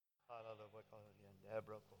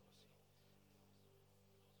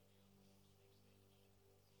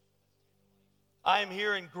I am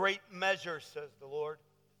here in great measure, says the Lord.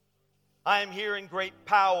 I am here in great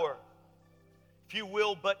power. If you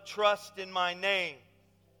will but trust in my name,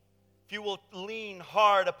 if you will lean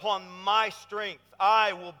hard upon my strength,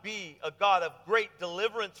 I will be a God of great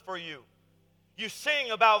deliverance for you. You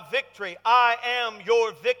sing about victory. I am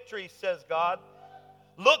your victory, says God.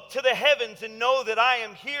 Look to the heavens and know that I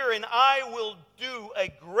am here, and I will do a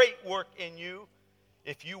great work in you.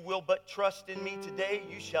 If you will but trust in me today,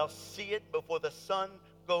 you shall see it before the sun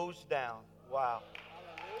goes down. Wow.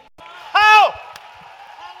 How?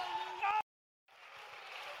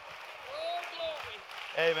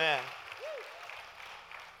 Amen.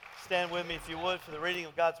 Stand with me if you would for the reading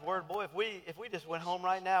of God's Word. Boy, if we just went home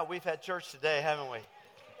right now, we've had church today, haven't we?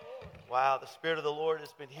 Wow, the Spirit of the Lord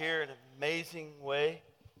has been here in an amazing way.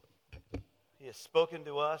 He has spoken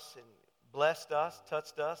to us and blessed us,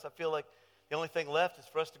 touched us. I feel like the only thing left is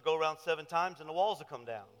for us to go around 7 times and the walls will come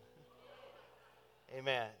down.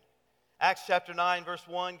 Amen. Acts chapter 9, verse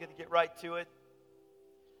 1, going to get right to it.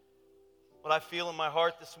 What I feel in my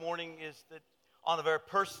heart this morning is that on a very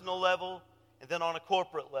personal level and then on a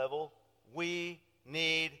corporate level, we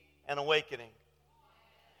need an awakening.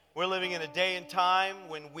 We're living in a day and time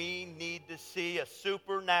when we need to see a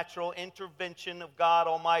supernatural intervention of God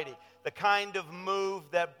Almighty. The kind of move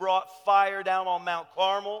that brought fire down on Mount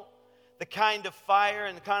Carmel. The kind of fire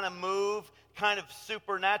and the kind of move, kind of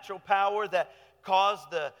supernatural power that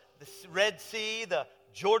caused the Red Sea, the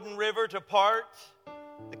Jordan River to part.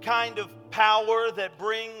 The kind of power that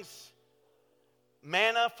brings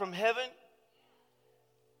manna from heaven.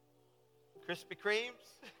 Krispy Kremes.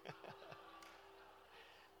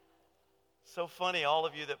 So funny, all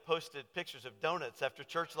of you that posted pictures of donuts after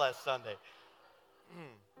church last Sunday.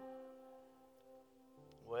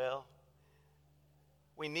 Well,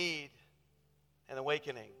 we need an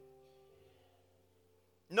awakening.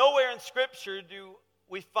 Nowhere in Scripture do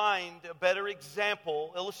we find a better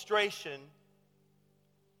example, illustration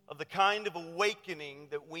of the kind of awakening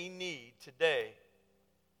that we need today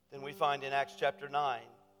than we find in Acts chapter 9.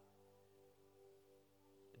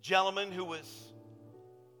 A gentleman who was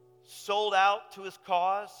sold out to his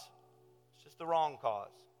cause, it's just the wrong cause.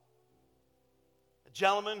 A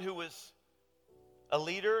gentleman who was a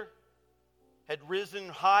leader, had risen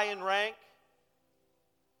high in rank,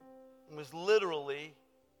 and was literally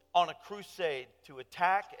on a crusade to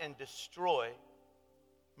attack and destroy,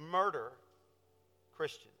 murder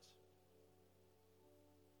Christians.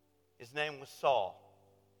 His name was Saul,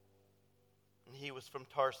 and he was from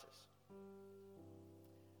Tarsus.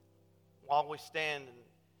 While we stand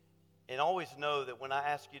and always know that when I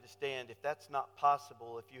ask you to stand, if that's not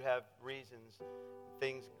possible, if you have reasons,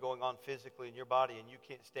 things going on physically in your body and you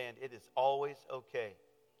can't stand, it is always okay.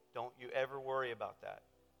 Don't you ever worry about that.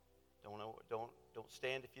 Don't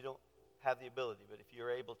stand if you don't have the ability, but if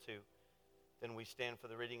you're able to, then we stand for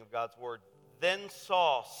the reading of God's Word. Then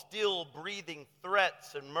Saul, still breathing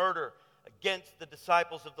threats and murder against the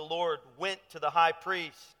disciples of the Lord, went to the high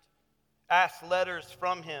priest, asked letters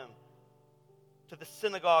from him to the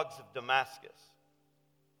synagogues of Damascus.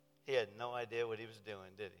 He had no idea what he was doing,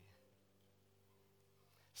 did he?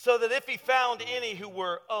 So that if he found any who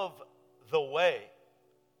were of the way,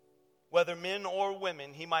 whether men or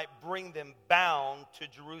women, he might bring them bound to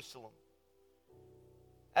Jerusalem.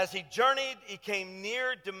 As he journeyed, he came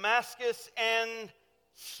near Damascus, and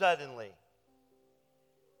suddenly,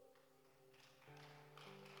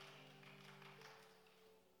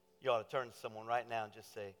 you ought to turn to someone right now and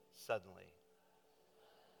just say, suddenly.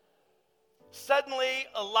 Suddenly,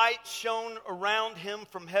 a light shone around him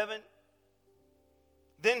from heaven.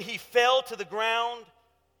 Then he fell to the ground,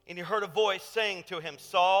 and he heard a voice saying to him,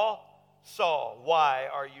 Saul, Saul, why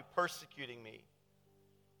are you persecuting me?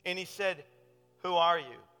 And he said, who are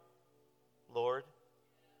you, Lord?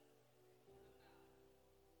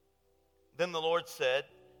 Then the Lord said,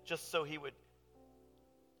 just so he would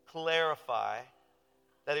clarify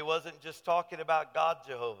that he wasn't just talking about God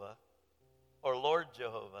Jehovah or Lord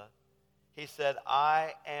Jehovah. He said,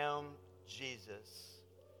 I am Jesus,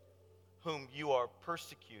 whom you are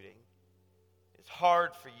persecuting. It's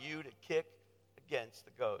hard for you to kick against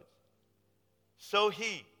the goads. So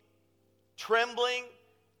he, trembling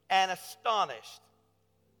and astonished.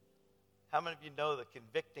 How many of you know the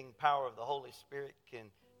convicting power of the Holy Spirit can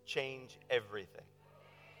change everything?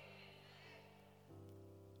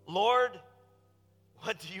 Lord,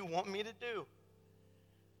 what do you want me to do?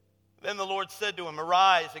 Then the Lord said to him,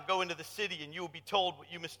 arise and go into the city, and you will be told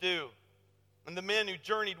what you must do. And the men who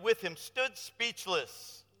journeyed with him stood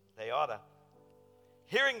speechless. They oughta.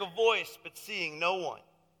 hearing a voice but seeing no one.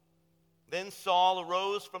 Then Saul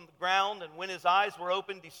arose from the ground, and when his eyes were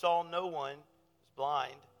opened, he saw no one. He was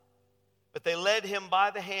blind. But they led him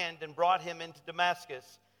by the hand and brought him into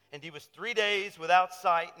Damascus. And he was 3 days without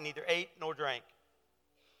sight, and neither ate nor drank.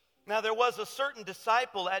 Now there was a certain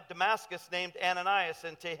disciple at Damascus named Ananias,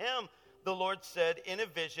 and to him the Lord said in a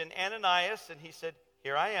vision, Ananias, and he said,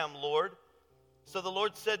 Here I am, Lord. So the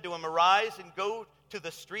Lord said to him, Arise and go to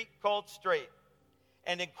the street called Straight,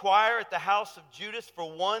 and inquire at the house of Judas for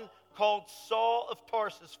one called Saul of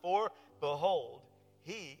Tarsus, for, behold,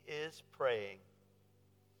 he is praying.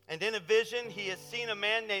 And in a vision he has seen a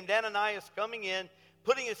man named Ananias coming in,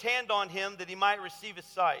 putting his hand on him that he might receive his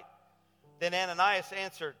sight. Then Ananias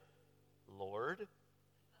answered, Lord,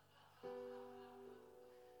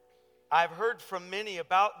 I've heard from many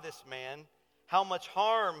about this man, how much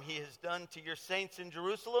harm he has done to your saints in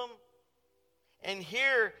Jerusalem. And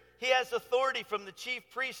here he has authority from the chief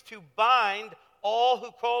priest to bind all who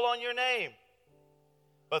call on your name.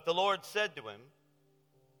 But the Lord said to him,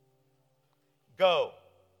 Go,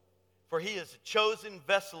 for he is a chosen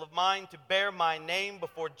vessel of mine to bear my name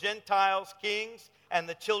before Gentiles, kings, and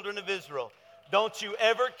the children of Israel. Don't you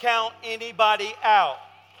ever count anybody out.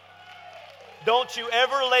 Don't you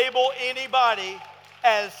ever label anybody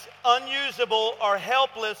as unusable or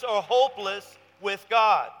helpless or hopeless with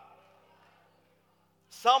God.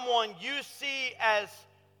 Someone you see as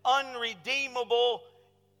unredeemable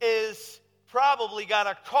is probably got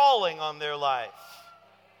a calling on their life.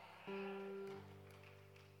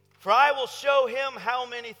 For I will show him how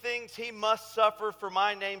many things he must suffer for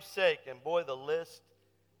my name's sake. And boy, the list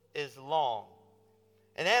is long.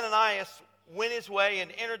 And Ananias went his way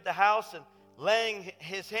and entered the house, and laying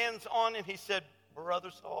his hands on him, he said,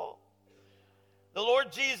 Brother Saul, the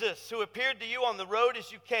Lord Jesus, who appeared to you on the road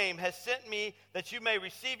as you came, has sent me that you may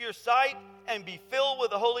receive your sight and be filled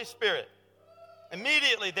with the Holy Spirit.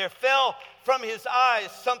 Immediately there fell from his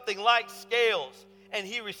eyes something like scales, and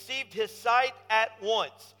he received his sight at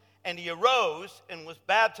once. And he arose and was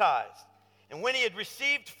baptized. And when he had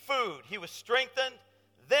received food, he was strengthened.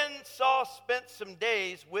 Then Saul spent some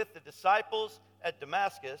days with the disciples at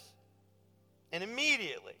Damascus, and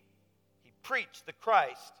immediately he preached the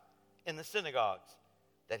Christ in the synagogues,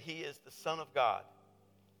 that he is the Son of God.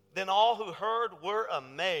 Then all who heard were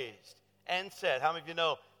amazed and said, how many of you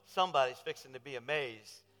know somebody's fixing to be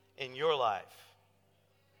amazed in your life?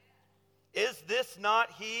 Is this not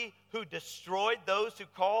he who destroyed those who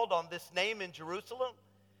called on this name in Jerusalem,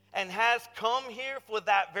 and has come here for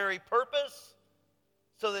that very purpose,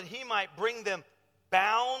 so that he might bring them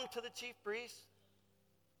bound to the chief priests?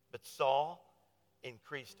 But Saul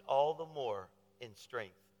increased all the more in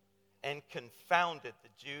strength and confounded the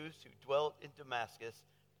Jews who dwelt in Damascus,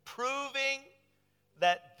 proving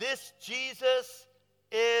that this Jesus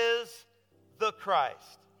is the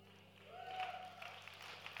Christ.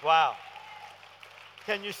 Wow.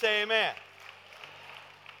 Can you say amen?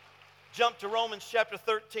 Jump to Romans chapter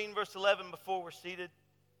 13, verse 11 before we're seated.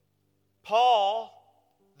 Paul,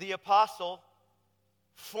 the apostle,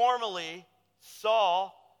 formerly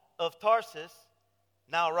Saul of Tarsus,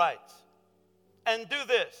 now writes, And do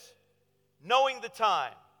this, knowing the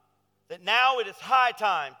time, that now it is high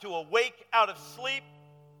time to awake out of sleep,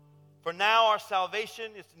 for now our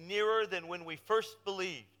salvation is nearer than when we first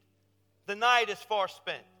believed. The night is far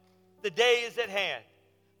spent, the day is at hand.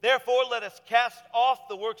 Therefore, let us cast off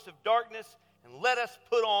the works of darkness and let us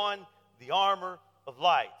put on the armor of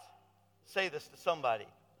light. Say this to somebody.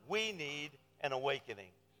 We need an awakening.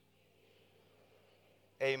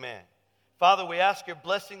 Amen. Father, we ask your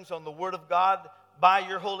blessings on the Word of God by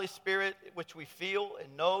your Holy Spirit, which we feel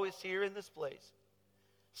and know is here in this place.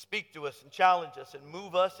 Speak to us and challenge us and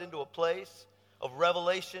move us into a place of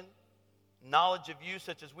revelation, knowledge of you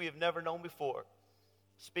such as we have never known before.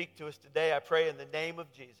 Speak to us today, I pray, in the name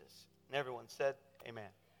of Jesus. And everyone said, amen.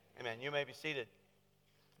 Amen. You may be seated.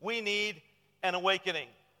 We need an awakening.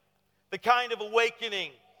 The kind of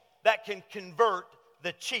awakening that can convert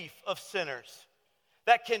the chief of sinners.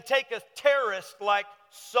 That can take a terrorist like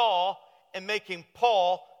Saul and make him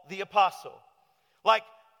Paul the apostle. Like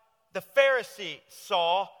the Pharisee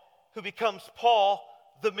Saul, who becomes Paul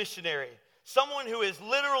the missionary. Someone who is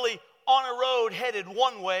literally on a road headed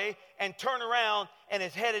one way and turn around and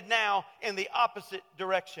is headed now in the opposite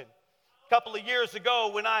direction. A couple of years ago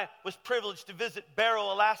when I was privileged to visit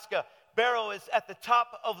Barrow, Alaska, Barrow is at the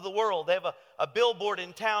top of the world. They have a billboard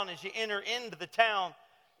in town as you enter into the town.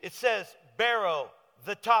 It says, Barrow,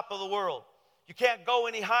 the top of the world. You can't go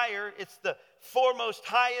any higher. It's the foremost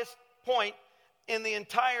highest point in the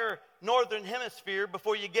entire northern hemisphere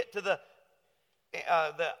before you get to the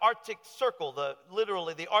the Arctic Circle,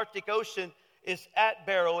 literally the Arctic Ocean is at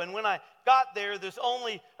Barrow. And when I got there, there's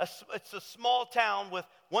only it's a small town with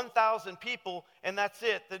 1,000 people, and that's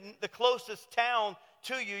it. The closest town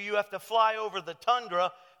to you, you have to fly over the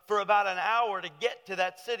tundra for about an hour to get to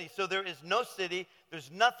that city. So there is no city.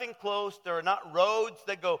 There's nothing close. There are not roads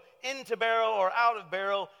that go into Barrow or out of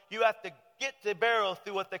Barrow. You have to get to Barrow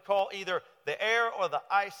through what they call either the air or the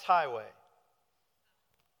ice highway.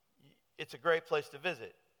 It's a great place to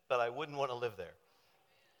visit, but I wouldn't want to live there.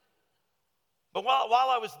 But while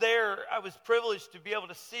I was there, I was privileged to be able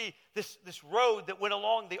to see this road that went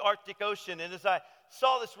along the Arctic Ocean. And as I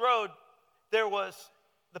saw this road, there was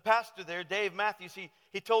the pastor there, Dave Matthews.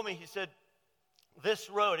 He told me, he said, this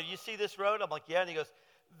road, and you see this road? I'm like, yeah. And he goes,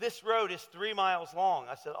 this road is 3 miles long.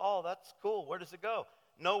 I said, oh, that's cool. Where does it go?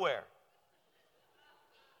 Nowhere.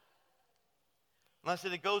 And I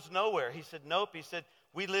said, it goes nowhere. He said, nope. He said,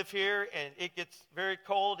 we live here, and it gets very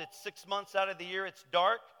cold. It's 6 months out of the year. It's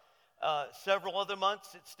dark. Several other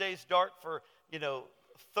months, it stays dark for,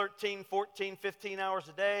 13, 14, 15 hours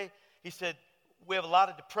a day. He said, we have a lot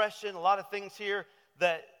of depression, a lot of things here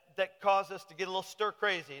that cause us to get a little stir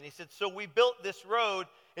crazy. And he said, so we built this road.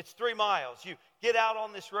 It's 3 miles. You get out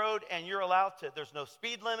on this road, and you're allowed to, there's no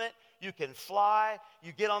speed limit. You can fly.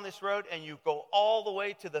 You get on this road, and you go all the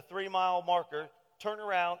way to the 3-mile marker, turn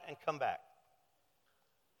around, and come back.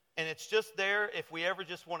 And it's just there if we ever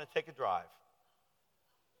just want to take a drive.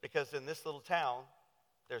 Because in this little town,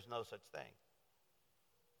 there's no such thing.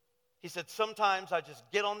 He said, sometimes I just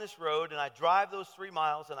get on this road and I drive those 3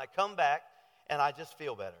 miles and I come back and I just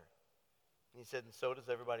feel better. And he said, and so does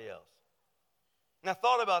everybody else. And I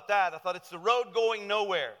thought about that. I thought it's the road going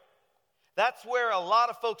nowhere. That's where a lot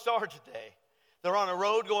of folks are today. They're on a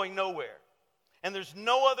road going nowhere. And there's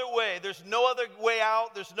no other way. There's no other way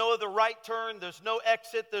out. There's no other right turn. There's no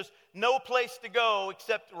exit. There's no place to go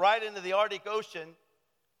except right into the Arctic Ocean.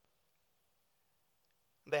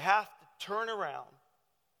 They have to turn around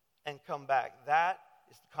and come back. That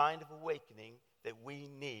is the kind of awakening that we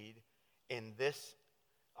need in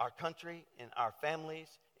our country, in our families,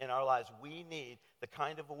 in our lives. We need the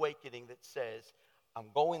kind of awakening that says, I'm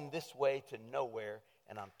going this way to nowhere,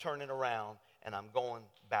 and I'm turning around, and I'm going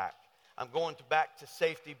back. I'm going back to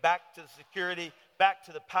safety, back to security, back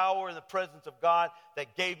to the power and the presence of God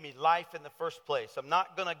that gave me life in the first place. I'm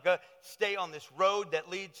not going to stay on this road that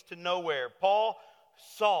leads to nowhere.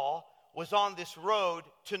 Saul was on this road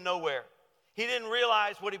to nowhere. He didn't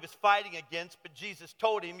realize what he was fighting against, but Jesus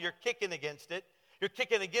told him, you're kicking against it. You're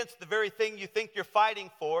kicking against the very thing you think you're fighting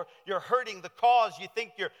for. You're hurting the cause you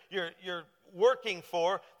think you're working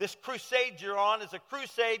for. This crusade you're on is a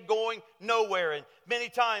crusade going nowhere. And many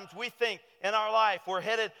times we think in our life we're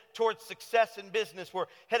headed towards success in business. We're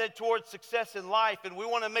headed towards success in life, and we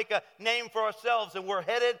want to make a name for ourselves, and we're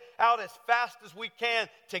headed out as fast as we can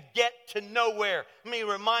to get to nowhere. Let me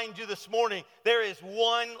remind you this morning, there is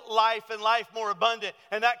one life and life more abundant,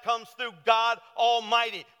 and that comes through God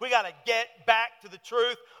Almighty. We got to get back to the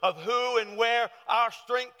truth of who and where our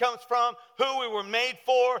strength comes from, who we were made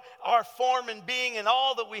for, our form and being, and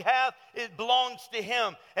all that we have, it belongs to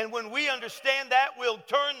Him. And when we understand that, we'll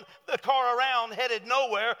turn the car around, headed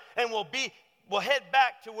nowhere, and we'll head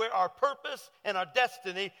back to where our purpose and our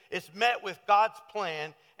destiny is met with God's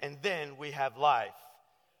plan, and then we have life.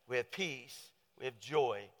 We have peace. We have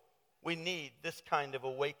joy. We need this kind of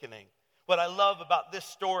awakening. What I love about this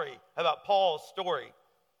story, about Paul's story,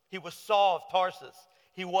 he was Saul of Tarsus.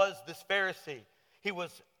 He was this Pharisee. He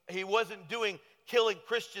wasn't killing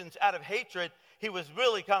Christians out of hatred. He was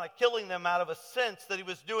really kind of killing them out of a sense that he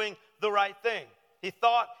was doing the right thing. He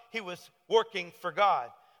thought he was working for God,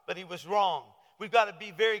 but he was wrong. We've got to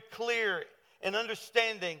be very clear in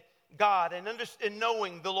understanding God and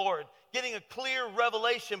knowing the Lord, getting a clear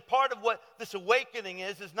revelation. Part of what this awakening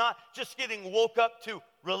is not just getting woke up to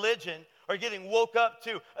religion or getting woke up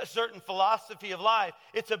to a certain philosophy of life.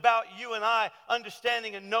 It's about you and I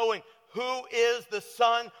understanding and knowing who is the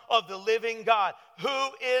Son of the living God, who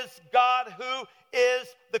is God, who is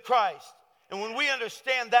the Christ. And when we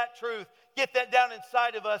understand that truth, get that down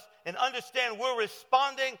inside of us and understand we're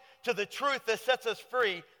responding to the truth that sets us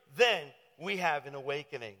free, then we have an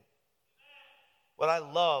awakening. What I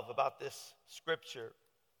love about this scripture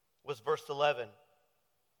was verse 11.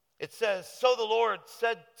 It says, so the Lord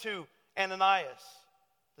said to Ananias,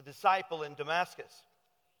 the disciple in Damascus,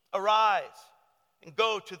 arise and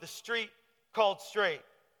go to the street called Straight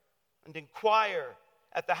and inquire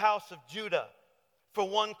at the house of Judah for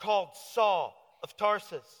one called Saul of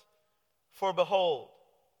Tarsus. For behold,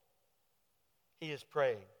 he is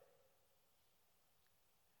praying.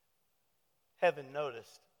 Heaven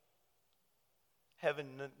noticed Heaven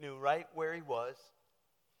knew right where he was.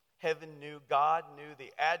 Heaven knew, God knew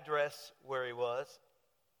the address where he was.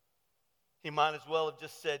 He might as well have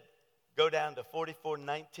just said, go down to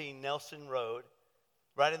 4419 Nelson Road,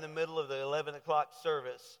 right in the middle of the 11 o'clock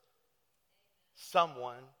service.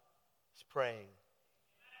 Someone is praying.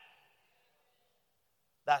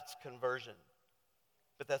 That's conversion.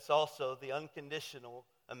 But that's also the unconditional,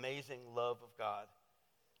 amazing love of God.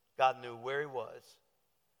 God knew where he was,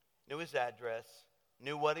 knew his address,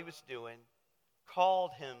 knew what he was doing,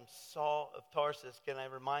 called him Saul of Tarsus. Can I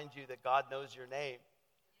remind you that God knows your name?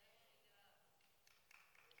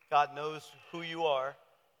 God knows who you are.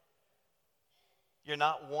 You're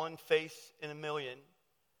not one face in a million.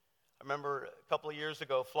 I remember a couple of years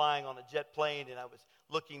ago flying on a jet plane, and I was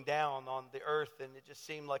looking down on the earth, and it just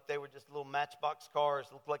seemed like they were just little matchbox cars,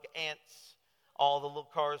 looked like ants, all the little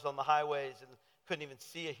cars on the highways, and couldn't even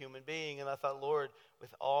see a human being. And I thought, Lord,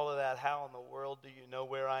 with all of that, how in the world do you know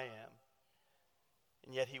where I am?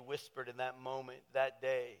 And yet he whispered in that moment, that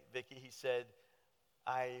day, Vicki, he said,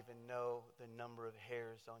 I even know the number of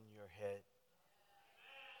hairs on your head.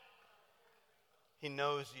 He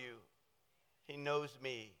knows you. He knows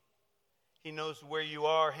me. He knows where you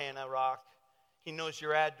are, Hannah Rock. He knows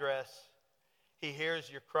your address. He hears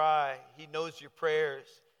your cry. He knows your prayers.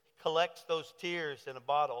 He collects those tears in a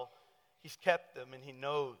bottle. He's kept them, and he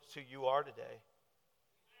knows who you are today.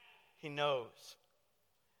 He knows.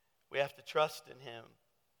 We have to trust in him.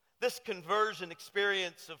 This conversion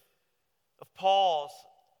experience of Paul's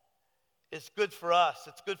is good for us.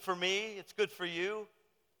 It's good for me. It's good for you.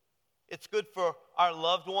 It's good for our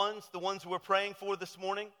loved ones, the ones we're praying for this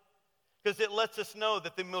morning, because it lets us know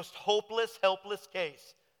that the most hopeless, helpless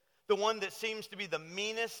case, the one that seems to be the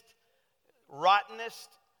meanest, rottenest,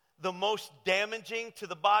 the most damaging to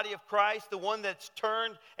the body of Christ, the one that's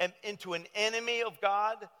turned into an enemy of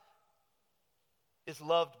God, is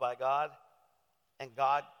loved by God, and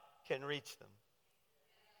God can reach them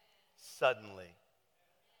suddenly.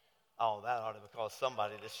 Oh, that ought to cause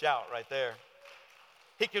somebody to shout right there.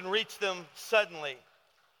 He can reach them suddenly.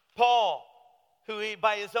 Paul,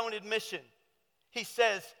 by his own admission, he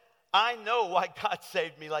says, I know why God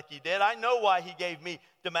saved me like he did. I know why he gave me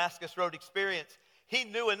Damascus Road experience. He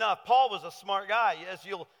knew enough. Paul was a smart guy, as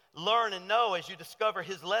you'll learn and know as you discover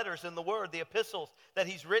his letters in the Word, the epistles that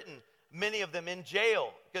he's written, many of them in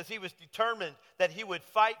jail, because he was determined that he would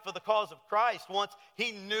fight for the cause of Christ. Once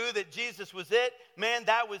he knew that Jesus was it, man,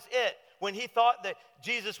 that was it. When he thought that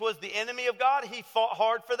Jesus was the enemy of God, he fought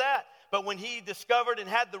hard for that. But when he discovered and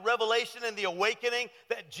had the revelation and the awakening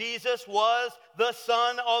that Jesus was the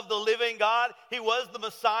Son of the living God, he was the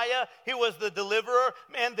Messiah, he was the deliverer,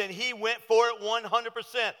 man, then he went for it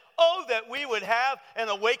 100%. Oh, that we would have an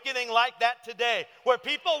awakening like that today, where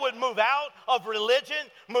people would move out of religion,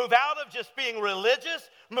 move out of just being religious,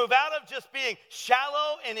 move out of just being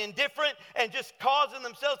shallow and indifferent and just causing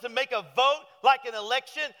themselves to make a vote like an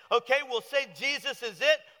election. Okay, we'll say Jesus is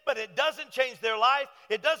it, but it doesn't change their life.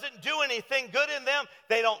 It doesn't do anything good in them.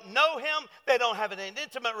 They don't know him. They don't have an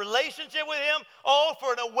intimate relationship with him. Oh,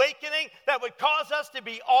 for an awakening that would cause us to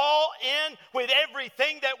be all in with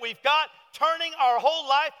everything that we've got, turning our whole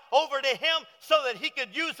life over to him so that he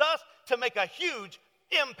could use us to make a huge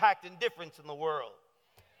impact and difference in the world.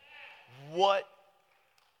 What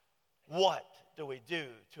do we do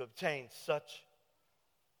to obtain such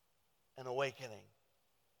an awakening?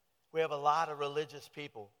 We have a lot of religious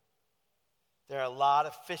people. There are a lot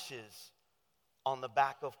of fishes on the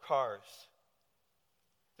back of cars.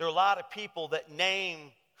 There are a lot of people that name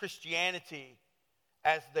Christianity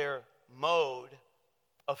as their mode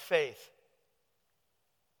of faith.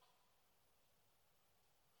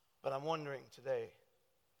 But I'm wondering today,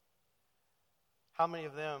 how many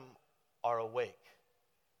of them are awake?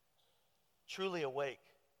 Truly awake.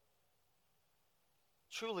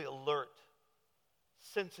 Truly alert.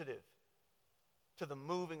 Sensitive to the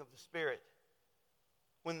moving of the Spirit.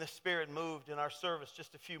 When the Spirit moved in our service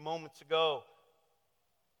just a few moments ago,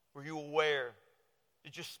 were you aware?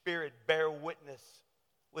 Did your spirit bear witness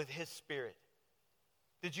with his Spirit?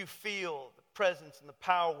 Did you feel the presence and the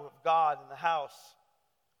power of God in the house?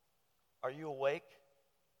 Are you awake?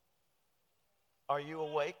 Are you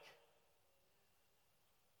awake?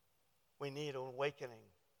 We need an awakening.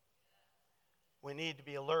 We need to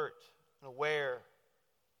be alert and aware.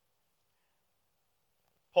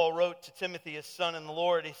 Paul wrote to Timothy, his son in the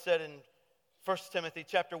Lord. He said in 1 Timothy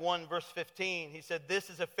chapter 1, verse 15, he said, this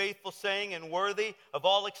is a faithful saying and worthy of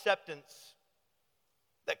all acceptance,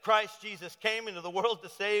 that Christ Jesus came into the world to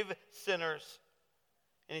save sinners.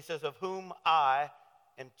 And he says, of whom I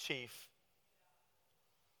am chief.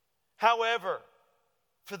 However,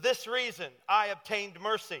 For this reason I obtained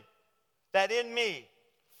mercy, that in me,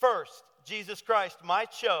 first, Jesus Christ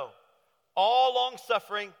might show all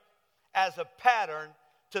long-suffering as a pattern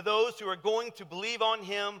to those who are going to believe on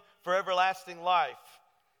him for everlasting life.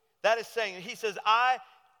 That is saying, he says, I,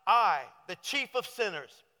 the chief of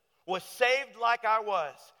sinners, was saved like I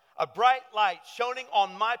was, a bright light shining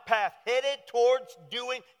on my path, headed towards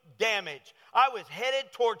doing damage. I was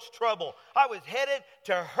headed towards trouble. I was headed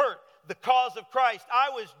to hurt the cause of Christ. I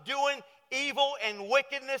was doing evil and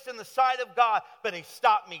wickedness in the sight of God, but he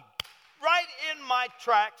stopped me right in my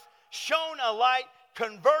tracks, shone a light,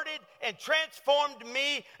 converted and transformed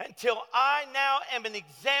me until I now am an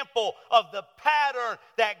example of the pattern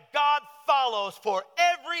that God follows for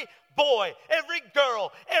every boy, every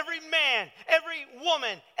girl, every man, every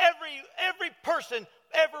woman, every person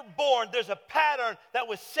ever born. There's a pattern that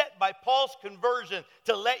was set by Paul's conversion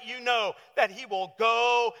to let you know that he will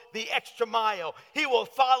go the extra mile. He will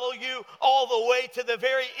follow you all the way to the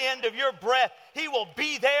very end of your breath. He will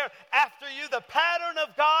be there after you. The pattern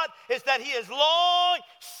of God is that he is long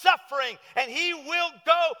suffering, and he will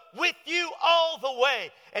go with you all the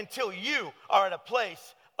way until you are at a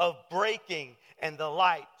place of breaking and the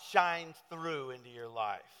light shines through into your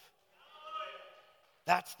life.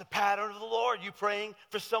 That's the pattern of the Lord. You praying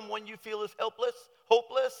for someone you feel is helpless,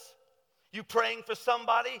 hopeless? You praying for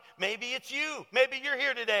somebody? Maybe it's you. Maybe you're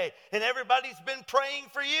here today and everybody's been praying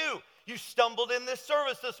for you. You stumbled in this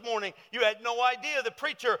service this morning. You had no idea the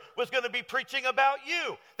preacher was going to be preaching about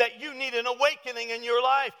you, that you need an awakening in your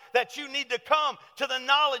life, that you need to come to the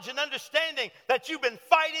knowledge and understanding that you've been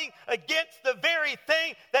fighting against the very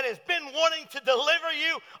thing that has been wanting to deliver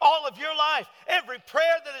you all of your life. Every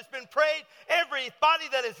prayer that has been prayed, everybody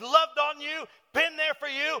that has loved on you, been there for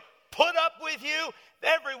you, put up with you,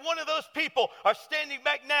 every one of those people are standing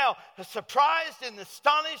back now surprised and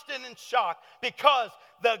astonished and in shock because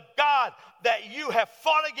the God that you have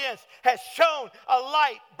fought against has shown a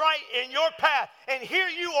light bright in your path. And here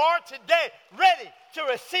you are today, ready to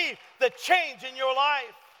receive the change in your life.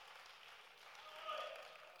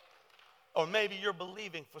 Or maybe you're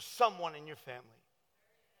believing for someone in your family.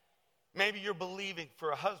 Maybe you're believing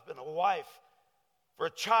for a husband, a wife, for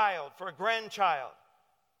a child, for a grandchild.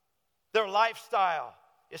 Their lifestyle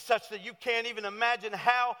is such that you can't even imagine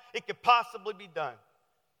how it could possibly be done.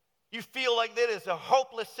 You feel like that is a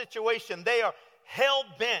hopeless situation. They are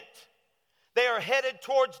hell-bent. They are headed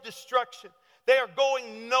towards destruction. They are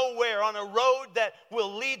going nowhere on a road that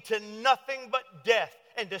will lead to nothing but death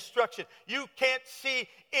and destruction. You can't see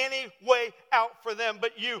any way out for them,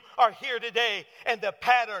 but you are here today. And the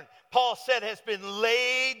pattern, Paul said, has been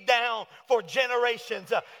laid down for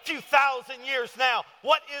generations, a few thousand years now.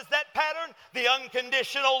 What is that pattern? The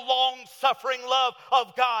unconditional, long-suffering love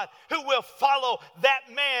of God, who will follow that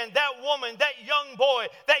man, that woman, that young boy,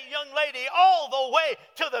 that young lady, all the way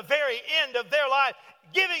to the very end of their life,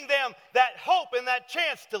 giving them that hope and that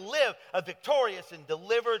chance to live a victorious and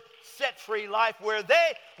delivered, set-free life where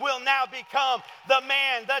they will now become the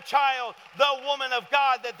man, the child, the woman of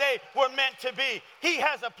God that they were meant to be. He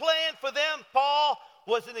has a plan for them. Paul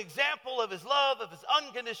was an example of his love, of his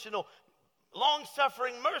unconditional,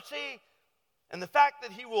 long-suffering mercy, and the fact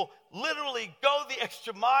that he will literally go the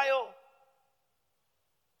extra mile.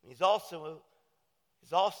 He's also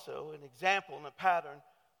an example and a pattern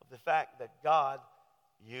of the fact that God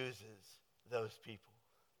uses those people.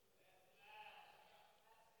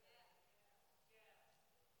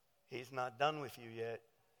 He's not done with you yet.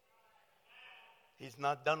 He's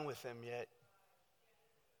not done with them yet.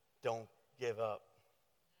 Don't give up.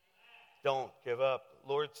 Don't give up.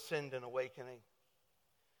 Lord, send an awakening.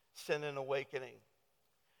 Send an awakening.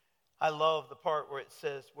 I love the part where it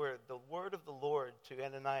says, where the word of the Lord to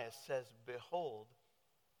Ananias says, behold,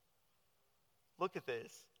 look at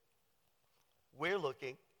this. We're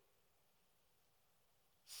looking.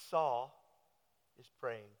 Saul is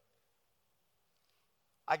praying.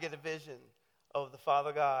 I get a vision of the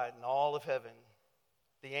Father God and all of heaven,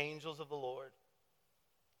 the angels of the Lord,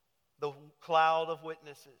 the cloud of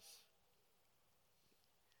witnesses.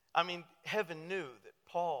 I mean, heaven knew that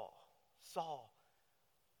Saul,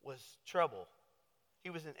 was trouble. He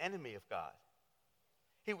was an enemy of God.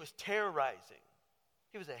 He was terrorizing.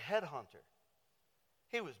 He was a headhunter.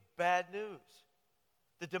 He was bad news.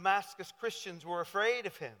 The Damascus Christians were afraid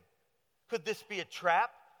of him. Could this be a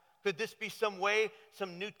trap? Could this be some way,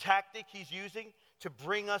 some new tactic he's using to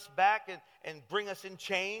bring us back and bring us in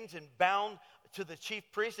chains and bound to the chief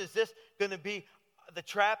priest? Is this going to be the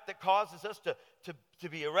trap that causes us to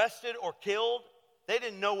be arrested or killed? They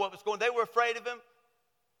didn't know what was going on. They were afraid of him.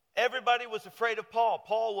 Everybody was afraid of Paul.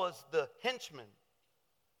 Paul was the henchman.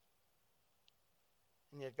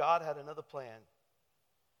 And yet God had another plan.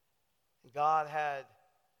 And God had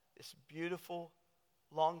this beautiful,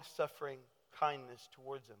 long-suffering kindness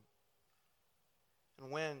towards him.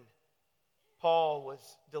 And when Paul was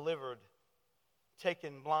delivered,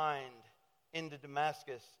 taken blind into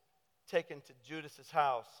Damascus, taken to Judas's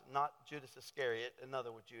house, not Judas Iscariot,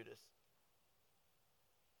 another with Judas.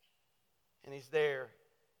 And he's there,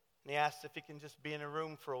 and he asks if he can just be in a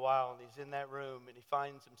room for a while, and he's in that room, and he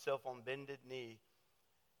finds himself on bended knee,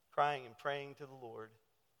 crying and praying to the Lord.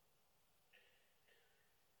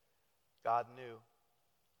 God knew.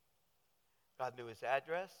 God knew his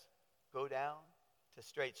address. Go down to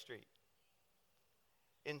Straight Street.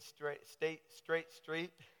 In Straight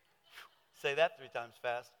Street. Say that 3 times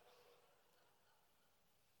fast.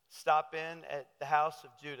 Stop in at the house of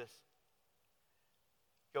Judas.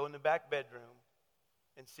 Go in the back bedroom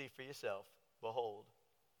and see for yourself. Behold,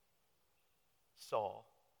 Saul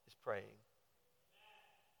is praying.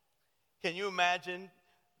 Can you imagine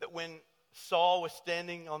that when Saul was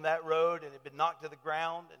standing on that road and had been knocked to the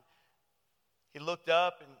ground, and he looked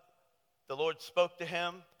up and the Lord spoke to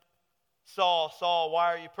him, Saul, Saul,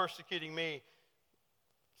 why are you persecuting me?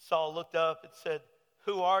 Saul looked up and said,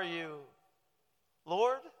 who are you,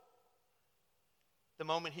 Lord? The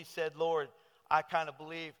moment he said, Lord, I kind of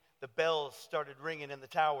believe the bells started ringing in the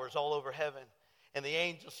towers all over heaven. And the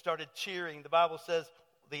angels started cheering. The Bible says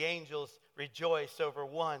the angels rejoice over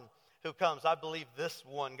one who comes. I believe this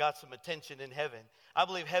one got some attention in heaven. I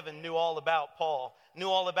believe heaven knew all about Paul, knew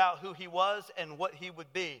all about who he was and what he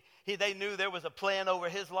would be. They knew there was a plan over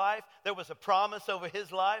his life. There was a promise over his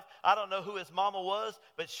life. I don't know who his mama was,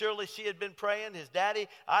 but surely she had been praying. His daddy,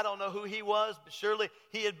 I don't know who he was, but surely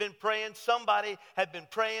he had been praying. Somebody had been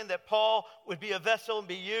praying that Paul would be a vessel and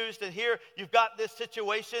be used. And here you've got this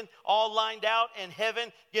situation all lined out, and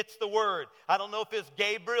heaven gets the word. I don't know if it's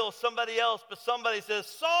Gabriel or somebody else, but somebody says,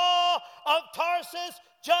 Saul of Tarsus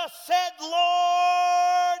just said,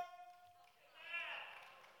 Lord.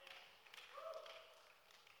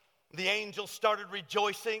 The angels started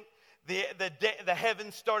rejoicing. The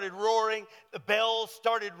heavens started roaring. The bells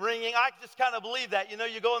started ringing. I just kind of believe that. You know,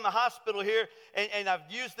 you go in the hospital here, and I've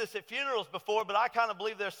used this at funerals before, but I kind of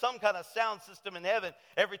believe there's some kind of sound system in heaven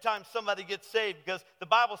every time somebody gets saved, because the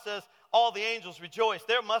Bible says all the angels rejoice.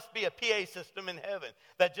 There must be a PA system in heaven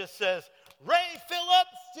that just says, Ray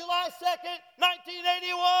Phillips, July 2nd,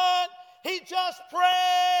 1981, he just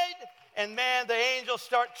prayed. And man, the angels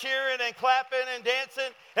start cheering and clapping and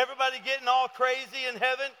dancing. Everybody getting all crazy in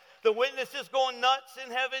heaven. The witnesses going nuts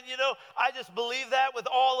in heaven. You know, I just believe that with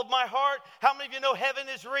all of my heart. How many of you know heaven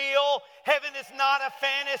is real? Heaven is not a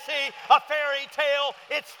fantasy, a fairy tale.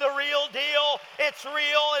 It's the real deal. It's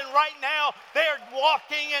real. And right now, they're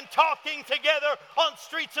walking and talking together on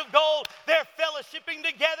streets of gold. They're fellowshipping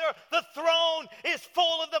together. The throne is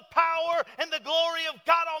full of the power and the glory of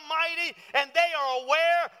God Almighty. And they are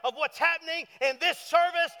aware of what's happening in this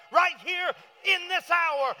service right here in this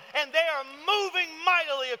hour, and they are moving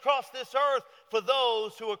mightily across this earth for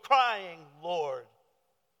those who are crying, Lord.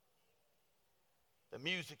 The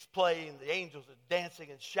music's playing, the angels are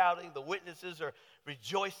dancing and shouting, the witnesses are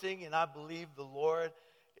rejoicing, and I believe the Lord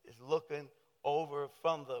is looking over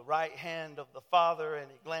from the right hand of the Father,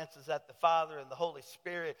 and he glances at the Father, and the Holy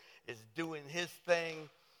Spirit is doing his thing,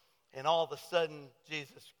 and all of a sudden,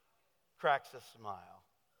 Jesus cracks a smile.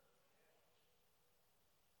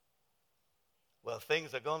 Well,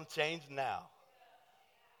 things are going to change now.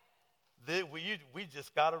 We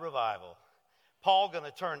just got a revival. Paul going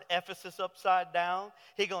to turn Ephesus upside down.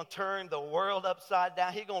 He's going to turn the world upside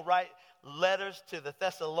down. He's going to write letters to the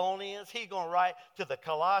Thessalonians. He's going to write to the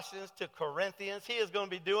Colossians, to Corinthians. He is going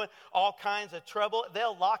to be doing all kinds of trouble.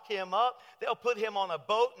 They'll lock him up. They'll put him on a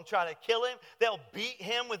boat and try to kill him. They'll beat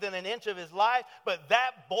him within an inch of his life. But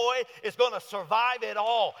that boy is going to survive it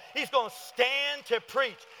all. He's going to stand to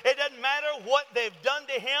preach. It doesn't matter what they've done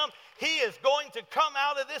to him. He is going to come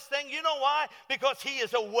out of this thing. You know why? Because he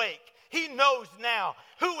is awake. He knows now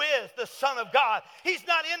who is the Son of God. He's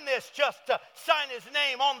not in this just to sign his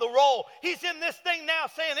name on the roll. He's in this thing now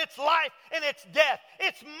saying it's life and it's death.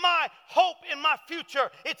 It's my hope in my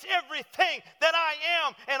future. It's everything that I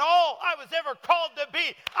am and all I was ever called to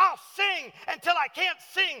be. I'll sing until I can't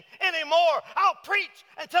sing anymore. I'll preach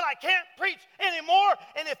until I can't preach anymore.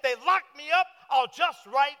 And if they lock me up, I'll just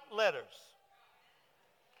write letters.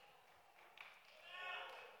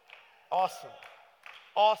 Awesome.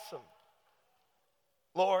 Awesome.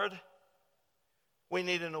 Lord, we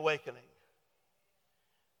need an awakening.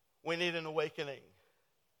 We need an awakening.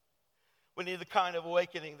 We need the kind of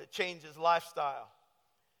awakening that changes lifestyle,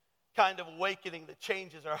 kind of awakening that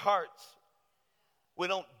changes our hearts. We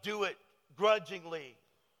don't do it grudgingly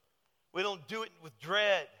We don't do it with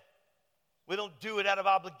dread. We don't do it out of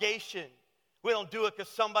obligation. We don't do it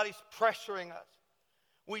because somebody's pressuring us.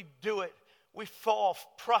 We do it. We fall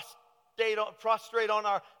prostrate on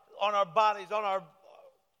our bodies, on our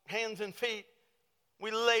hands and feet. We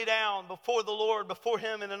lay down before the Lord, before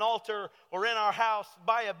Him in an altar or in our house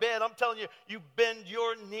by a bed. I'm telling you, you bend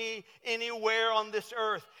your knee anywhere on this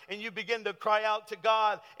earth and you begin to cry out to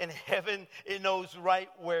God, and heaven, it knows right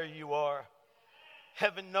where you are.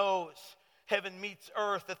 Heaven knows. Heaven meets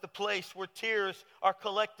earth at the place where tears are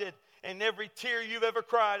collected. And every tear you've ever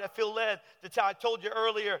cried, I feel led to tell. I told you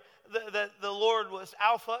earlier that the Lord was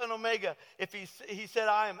Alpha and Omega. If he said,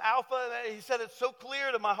 I am Alpha, He said it so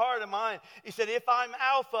clear to my heart and mind. He said, if I'm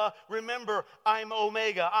Alpha, remember, I'm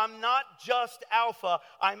Omega. I'm not just Alpha.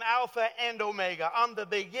 I'm Alpha and Omega. I'm the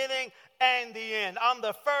beginning and the end. I'm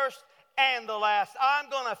the first and the last. I'm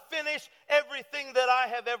going to finish everything that I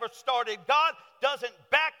have ever started. God doesn't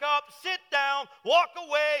back up, sit down, walk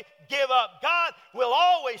away, give up. God will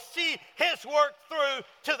always see His work through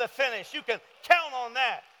to the finish. You can count on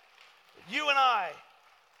that. You and I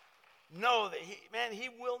know that He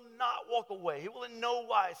will not walk away. He will in no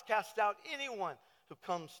wise cast out anyone who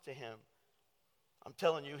comes to Him. I'm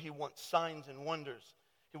telling you, He wants signs and wonders.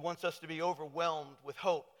 He wants us to be overwhelmed with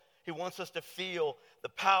hope. He wants us to feel the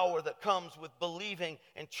power that comes with believing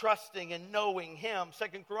and trusting and knowing Him.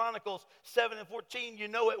 2 Chronicles 7:14, you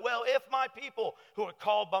know it well. If my people who are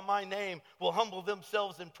called by my name will humble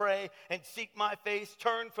themselves and pray and seek my face,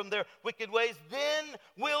 turn from their wicked ways, then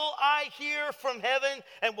will I hear from heaven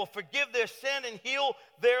and will forgive their sin and heal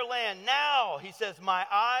their land. Now, He says, my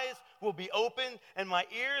eyes will be open and my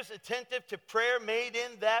ears attentive to prayer made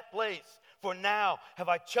in that place. For now have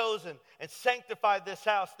I chosen and sanctified this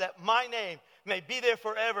house, that my name may be there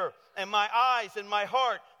forever, and my eyes and my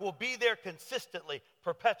heart will be there consistently,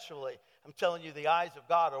 perpetually. I'm telling you, the eyes of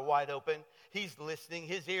God are wide open. He's listening.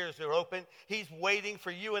 His ears are open. He's waiting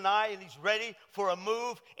for you and I, and He's ready for a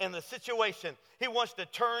move in the situation. He wants to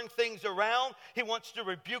turn things around. He wants to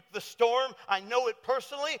rebuke the storm. I know it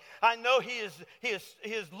personally. I know He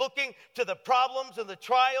is looking to the problems and the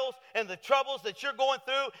trials and the troubles that you're going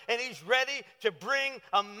through, and He's ready to bring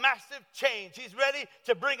a massive change. He's ready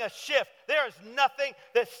to bring a shift. There is nothing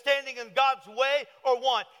that's standing in God's way or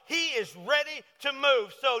want. He is ready to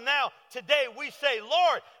move. So now, today, we say,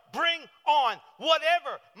 Lord, bring on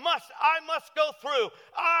whatever I must go through.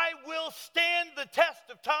 I will stand the test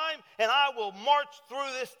of time, and I will march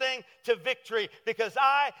through this thing to victory, because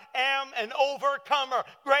I am an overcomer.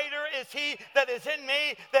 Greater is He that is in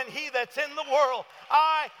me than he that's in the world.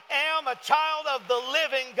 I am a child of the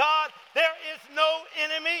living God. There is no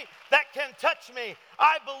enemy that can touch me.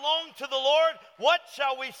 I belong to the Lord. What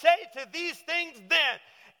shall we say to these things then?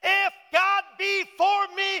 If God be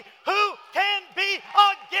for me, who can be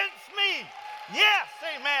against me? Yes,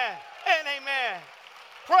 amen and amen.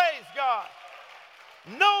 Praise God.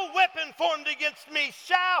 No weapon formed against me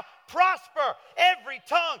shall prosper. Every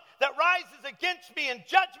tongue that rises against me in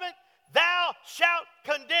judgment, thou shalt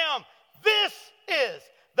condemn. This is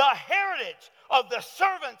the heritage of the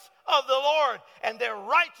servants of the Lord, and their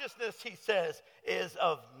righteousness, He says, is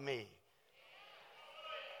of me.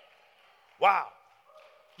 Wow.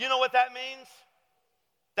 You know what that means?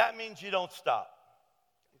 That means you don't stop.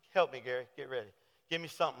 Help me, Gary. Get ready. Give me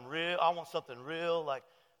something real. I want something real, like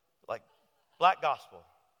black gospel.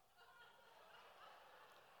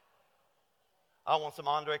 I want some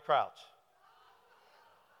Andre Crouch.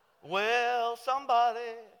 Well, somebody.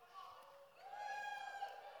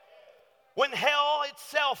 When hell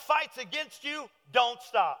itself fights against you, don't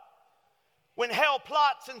stop. When hell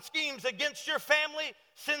plots and schemes against your family,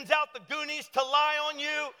 sends out the Goonies to lie on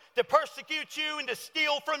you, to persecute you, and to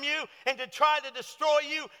steal from you, and to try to destroy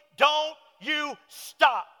you, don't you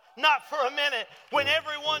stop. Not for a minute. When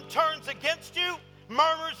everyone turns against you,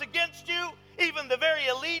 murmurs against you, even the very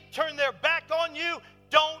elite turn their back on you,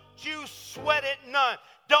 don't you sweat it none.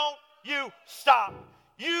 Don't you stop.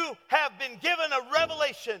 You have been given a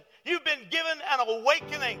revelation. You've been given an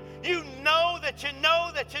awakening. You know that you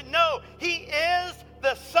know that you know He is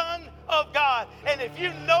the Son of God. And if you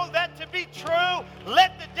know that to be true,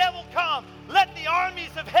 let the devil come. Let the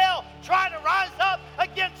armies of hell try to rise up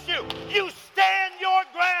against you. You stand your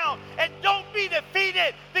ground and don't be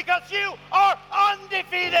defeated, because you are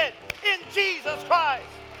undefeated in Jesus Christ.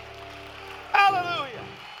 Hallelujah.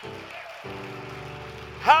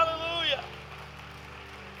 Hallelujah.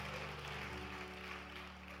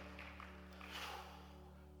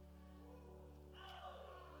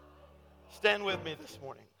 Stand with me this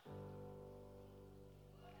morning.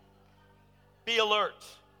 Be alert.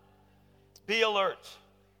 Be alert.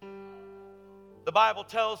 The Bible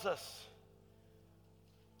tells us,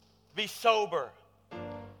 be sober,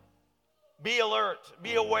 be alert,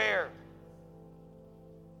 be aware.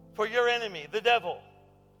 For your enemy, the devil,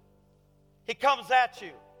 he comes at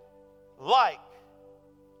you like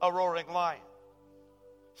a roaring lion,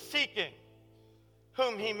 seeking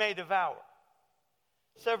whom he may devour.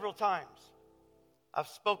 Several times I've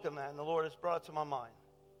spoken that, and the Lord has brought it to my mind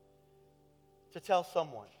to tell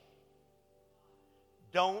someone,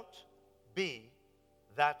 don't be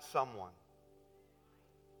that someone.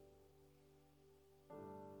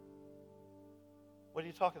 What are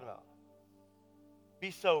you talking about?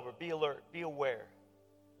 Be sober, be alert, be aware.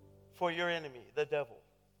 For your enemy, the devil,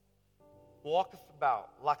 walketh about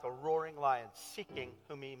like a roaring lion, seeking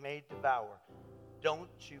whom he may devour. Don't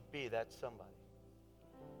you be that somebody.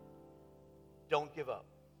 Don't give up.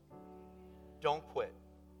 Don't quit.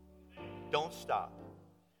 Don't stop.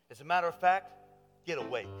 As a matter of fact, get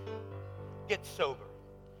awake. Get sober.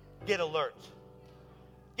 Get alert.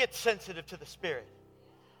 Get sensitive to the Spirit.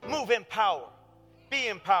 Move in power. Be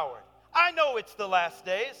empowered. I know it's the last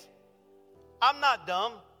days. I'm not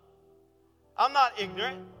dumb. I'm not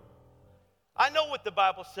ignorant. I know what the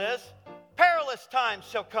Bible says. Perilous times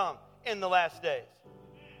shall come in the last days.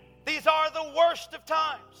 These are the worst of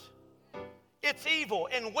times. It's evil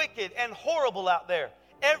and wicked and horrible out there.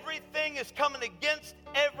 Everything is coming against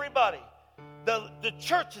everybody. The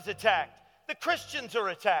church is attacked. The Christians are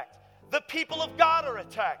attacked. The people of God are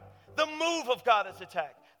attacked. The move of God is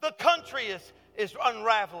attacked. The country is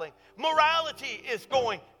unraveling. Morality is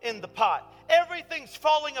going in the pot. Everything's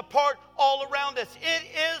falling apart all around us. It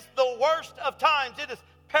is the worst of times. It is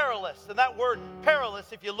perilous. And that word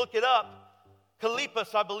perilous, if you look it up,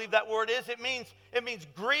 kalipos, I believe that word is, it means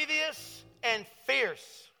grievous and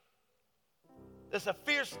fierce. It's a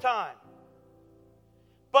fierce time.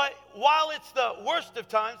 But while it's the worst of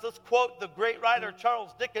times, let's quote the great writer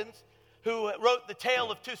Charles Dickens, who wrote The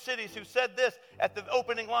Tale of Two Cities, who said this at the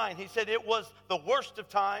opening line. He said, it was the worst of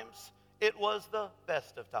times, it was the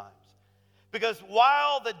best of times. Because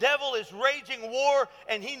while the devil is raging war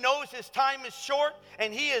and he knows his time is short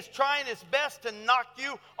and he is trying his best to knock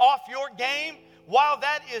you off your game, while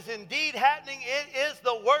that is indeed happening, it is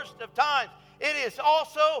the worst of times. It is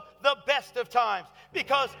also the best of times.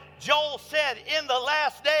 Because Joel said, in the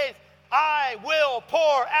last days, I will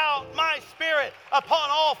pour out my Spirit upon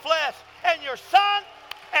all flesh, and your son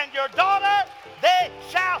and your daughter, they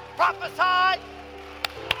shall prophesy.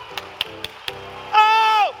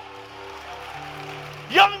 Oh!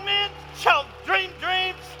 Young men shall dream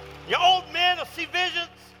dreams. Your old men will see visions.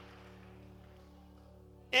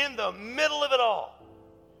 In the middle of it all,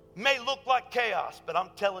 may look like chaos, but I'm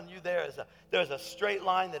telling you, there's a straight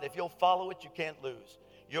line that if you'll follow it, you can't lose.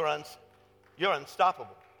 You're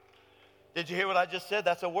unstoppable. Did you hear what I just said?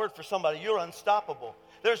 That's a word for somebody. You're unstoppable.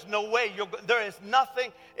 There's no way. There is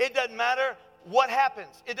nothing. It doesn't matter what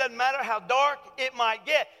happens. It doesn't matter how dark it might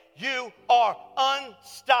get. You are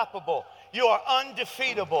unstoppable. You are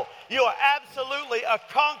undefeatable. You are absolutely a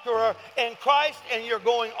conqueror in Christ, and you're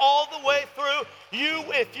going all the way through.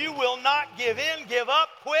 If you will not give in, give up,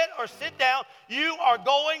 quit, or sit down, you are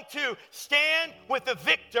going to stand with the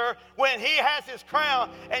victor when he has his crown,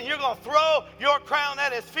 and you're going to throw your crown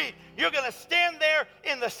at his feet. You're going to stand there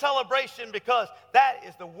in the celebration, because that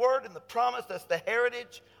is the word and the promise. That's the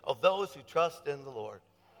heritage of those who trust in the Lord.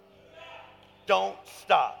 Don't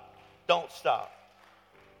stop. Don't stop.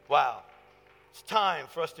 Wow. It's time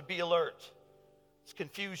for us to be alert. It's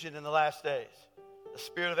confusion in the last days. The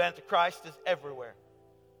spirit of Antichrist is everywhere.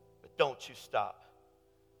 But don't you stop.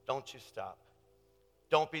 Don't you stop.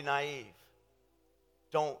 Don't be naive.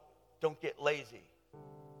 Don't get lazy.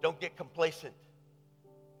 Don't get complacent.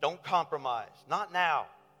 Don't compromise. Not now.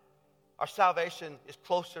 Our salvation is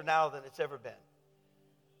closer now than it's ever been.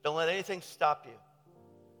 Don't let anything stop you.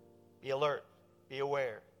 Be alert. Be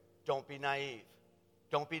aware. Don't be naive.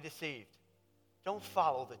 Don't be deceived. Don't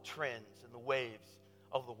follow the trends and the waves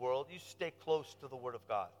of the world. You stay close to the Word of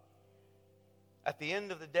God. At the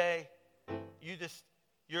end of the day,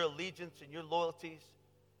 your allegiance and your loyalties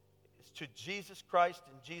is to Jesus Christ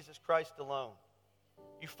and Jesus Christ alone.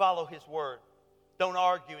 You follow His Word. Don't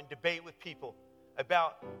argue and debate with people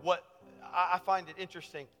about what... I find it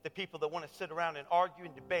interesting, the people that want to sit around and argue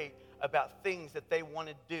and debate about things that they want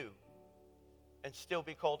to do and still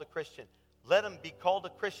be called a Christian. Let them be called a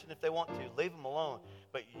Christian if they want to. Leave them alone.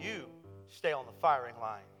 But you stay on the firing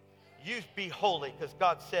line. You be holy, because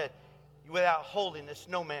God said, without holiness,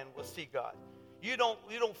 no man will see God. You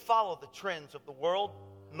don't follow the trends of the world,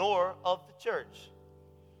 nor of the church.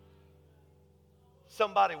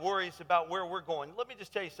 somebody worries about where we're going, let me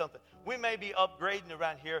just tell you something. We may be upgrading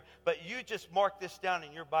around here, but you just mark this down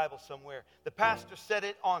in your Bible somewhere. The pastor said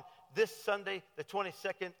it on this Sunday, the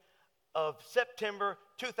 22nd of September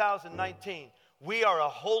 2019. We are a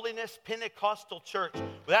holiness Pentecostal church.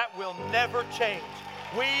 That will never change.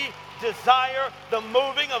 We desire the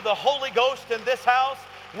moving of the Holy Ghost in this house.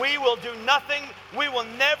 We will do nothing. We will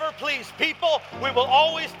never please people. We will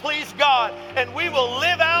always please God. And we will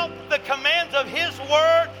live out the commands of His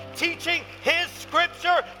Word, teaching His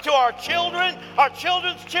Scripture to our children, our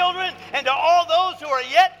children's children, and to all those who are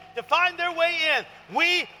yet to find their way in.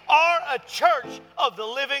 We are a church of the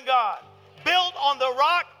living God, built on the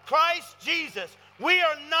rock, Christ Jesus. We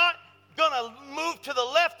are not going to move to the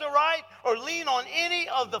left or right or lean on any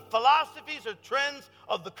of the philosophies or trends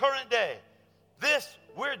of the current day. This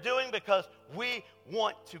we're doing because we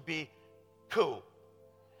want to be cool.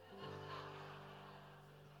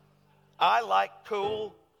 I like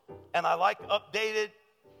cool, and I like updated,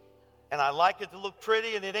 and I like it to look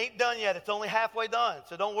pretty, and it ain't done yet. It's only halfway done.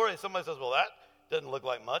 So don't worry. Somebody says, well, that doesn't look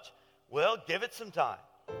like much. Well, give it some time.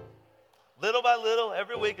 Little by little,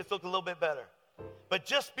 every week, it's looking a little bit better. But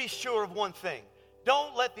just be sure of one thing.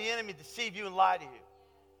 Don't let the enemy deceive you and lie to you.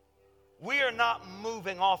 We are not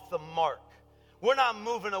moving off the mark. We're not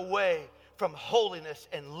moving away from holiness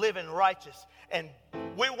and living righteous. And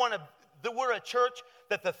we're a church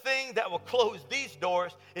that the thing that will close these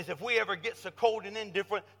doors is if we ever get so cold and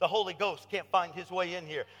indifferent, the Holy Ghost can't find His way in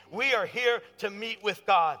here. We are here to meet with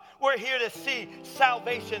God. We're here to see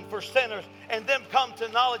salvation for sinners and them come to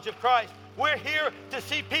knowledge of Christ. We're here to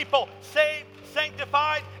see people saved,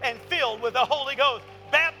 sanctified, and filled with the Holy Ghost,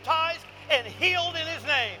 baptized and healed in His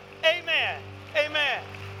name. Amen. Amen.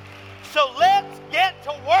 So let's get to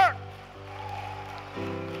work.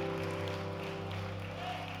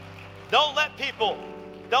 Don't let people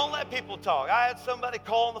talk. I had somebody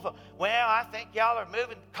call on the phone. Well, I think y'all are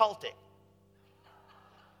moving cultic.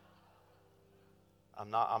 I'm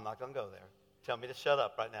not going to go there. Tell me to shut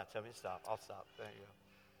up right now. Tell me to stop. I'll stop. There you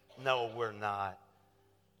go. No, we're not.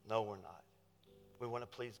 No, we're not. We want to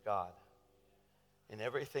please God in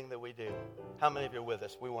everything that we do. How many of you are with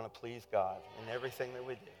us? We want to please God in everything that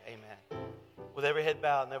we do. Amen. With every head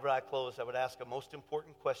bowed and every eye closed, I would ask a most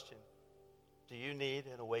important question. Do you need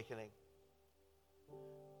an awakening?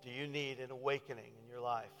 Do you need an awakening in your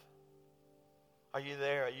life? Are you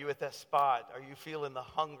there? Are you at that spot? Are you feeling the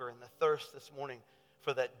hunger and the thirst this morning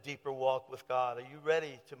for that deeper walk with God? Are you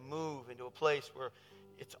ready to move into a place where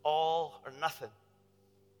it's all or nothing?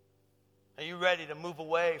 Are you ready to move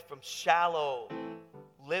away from shallow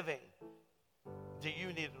living? Do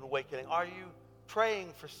you need an awakening? Are you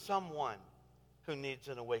praying for someone who needs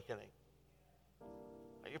an awakening?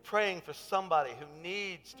 Are you praying for somebody who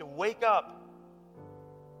needs to wake up?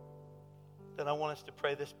 Then I want us to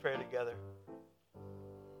pray this prayer together.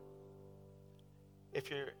 If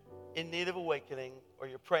you're in need of awakening or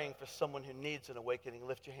you're praying for someone who needs an awakening,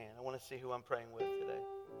 lift your hand. I want to see who I'm praying with today.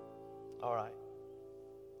 All right.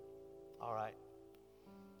 All right.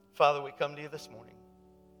 Father, we come to you this morning.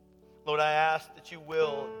 Lord, I ask that you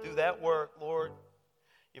will do that work, Lord.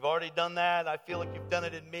 You've already done that. I feel like you've done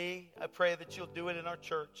it in me. I pray that you'll do it in our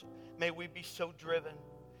church. May we be so driven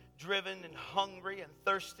and hungry and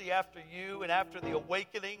thirsty after you and after the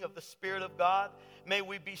awakening of the Spirit of God. May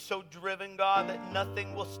we be so driven, God, that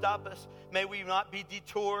nothing will stop us. May we not be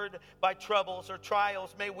detoured by troubles or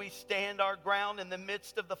trials. May we stand our ground in the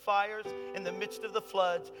midst of the fires, in the midst of the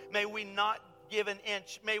floods. May we not give an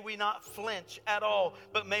inch. May we not flinch at all,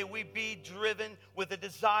 but may we be driven with a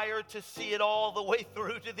desire to see it all the way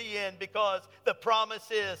through to the end, because the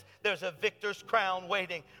promise is there's a victor's crown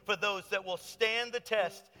waiting for those that will stand the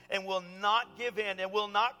test and will not give in and will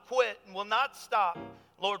not quit and will not stop.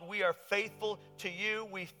 Lord, we are faithful to you.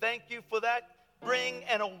 We thank you for that. Bring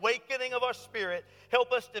an awakening of our spirit.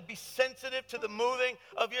 Help us to be sensitive to the moving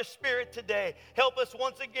of your Spirit today. Help us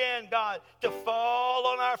once again, God, to fall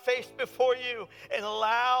on our face before you and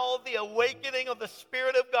allow the awakening of the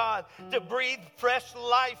Spirit of God to breathe fresh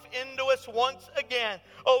life into us once again.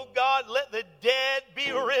 Oh God, let the dead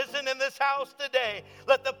be risen in this house today.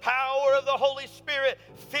 Let the power of the Holy Spirit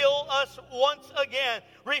fill us once again.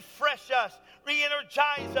 Refresh us.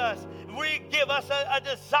 Re-energize us. Give us a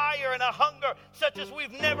desire and a hunger such as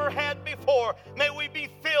we've never had before. May we be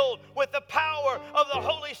filled with the power of the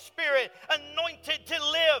Holy Spirit, anointed to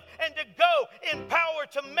live and to go in power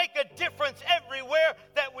to make a difference everywhere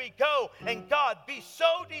that we go. And God, be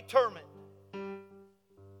so determined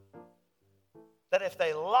that if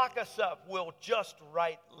they lock us up, we'll just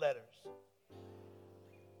write letters.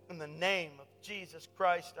 In the name of Jesus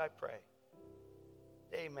Christ, I pray.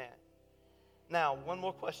 Amen. Now, one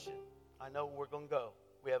more question. I know we're going to go.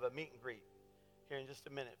 We have a meet and greet here in just a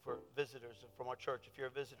minute for visitors from our church. If you're a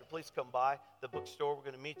visitor, please come by the bookstore. We're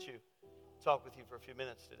going to meet you, talk with you for a few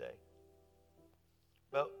minutes today.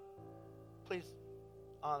 But please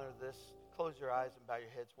honor this. Close your eyes and bow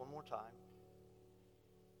your heads one more time.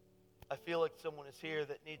 I feel like someone is here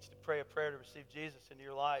that needs to pray a prayer to receive Jesus into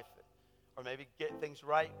your life, or maybe get things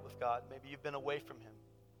right with God. Maybe you've been away from Him.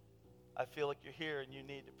 I feel like you're here and you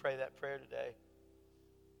need to pray that prayer today.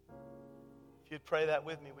 If you'd pray that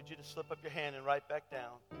with me, would you just slip up your hand and write back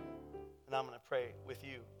down? And I'm going to pray with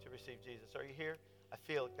you to receive Jesus. Are you here? I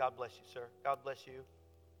feel it. God bless you, sir. God bless you.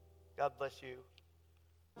 God bless you.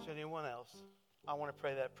 Is there anyone else? I want to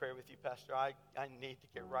pray that prayer with you, Pastor. I need to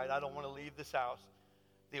get right. I don't want to leave this house.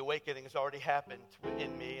 The awakening has already happened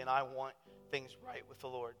in me, and I want things right with the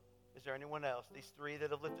Lord. Is there anyone else? These three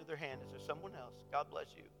that have lifted their hand, is there someone else? God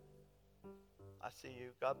bless you. I see you.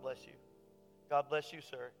 God bless you. God bless you,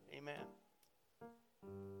 sir. Amen.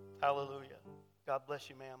 Hallelujah. God bless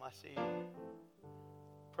you, ma'am. I see you.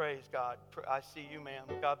 Praise God. I see you, ma'am.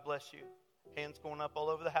 God bless you. Hands going up all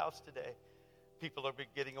over the house today. People are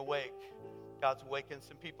getting awake. God's waking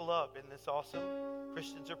some people up. Isn't this awesome?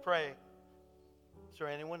 Christians are praying. Is there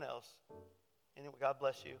anyone else? Anyway, God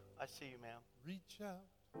bless you. I see you, ma'am. Reach out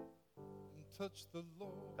and touch the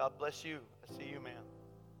Lord. God bless you. I see you, ma'am.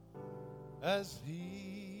 As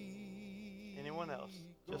He Anyone else?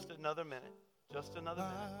 Just another minute. Just another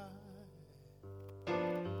minute.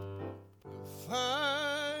 You'll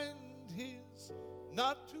find He's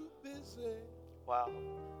not too busy. Wow.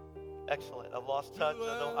 Excellent. I've lost touch.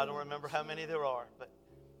 I don't remember how many there are, but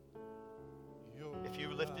if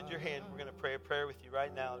you lifted your hand, we're going to pray a prayer with you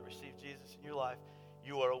right now to receive Jesus in your life.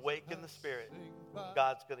 You are awake in the Spirit.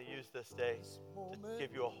 God's going to use this day to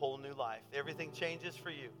give you a whole new life. Everything changes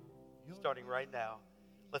for you starting right now.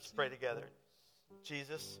 Let's pray together.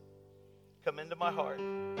 Jesus, come into my heart.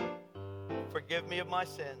 Forgive me of my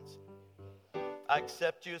sins. I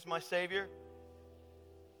accept you as my Savior.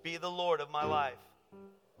 Be the Lord of my life.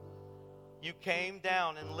 You came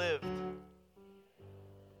down and lived,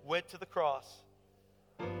 went to the cross,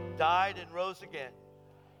 died and rose again.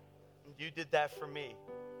 And you did that for me.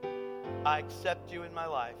 I accept you in my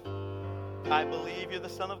life. I believe you're the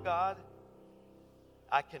Son of God.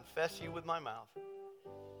 I confess you with my mouth.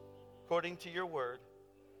 According to your word,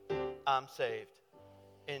 I'm saved.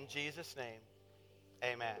 In Jesus' name,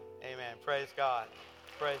 amen. Amen. Praise God.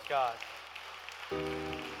 Praise God. Praise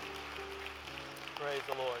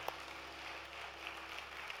the Lord.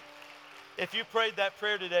 If you prayed that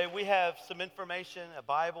prayer today, we have some information, a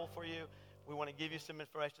Bible for you. We want to give you some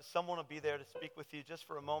information. Someone will be there to speak with you just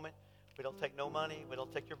for a moment. We don't take no money. We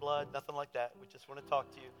don't take your blood, nothing like that. We just want to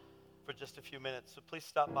talk to you for just a few minutes. So please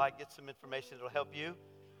stop by, get some information that will help you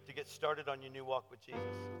to get started on your new walk with Jesus.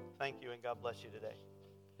 Thank you, and God bless you today.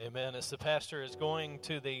 Amen. As the pastor is going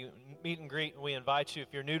to the meet and greet, we invite you,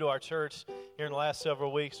 if you're new to our church here in the last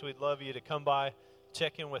several weeks, we'd love you to come by,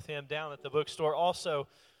 check in with him down at the bookstore. Also,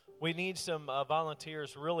 we need some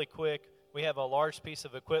volunteers really quick. We have a large piece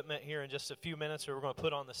of equipment here in just a few minutes that we're going to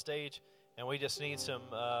put on the stage, and we just need some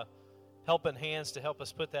helping hands to help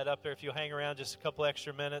us put that up there. If you'll hang around just a couple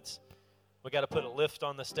extra minutes. We got to put a lift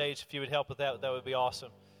on the stage. If you would help with that, that would be awesome.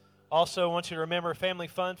 Also, I want you to remember Family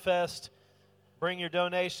Fun Fest. Bring your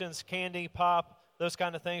donations, candy, pop, those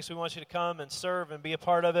kind of things. We want you to come and serve and be a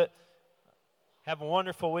part of it. Have a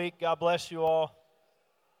wonderful week. God bless you all.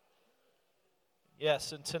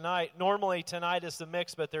 Yes, and normally tonight is the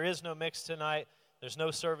mix, but there is no mix tonight. There's no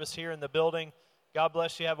service here in the building. God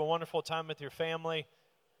bless you. Have a wonderful time with your family,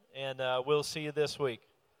 and we'll see you this week.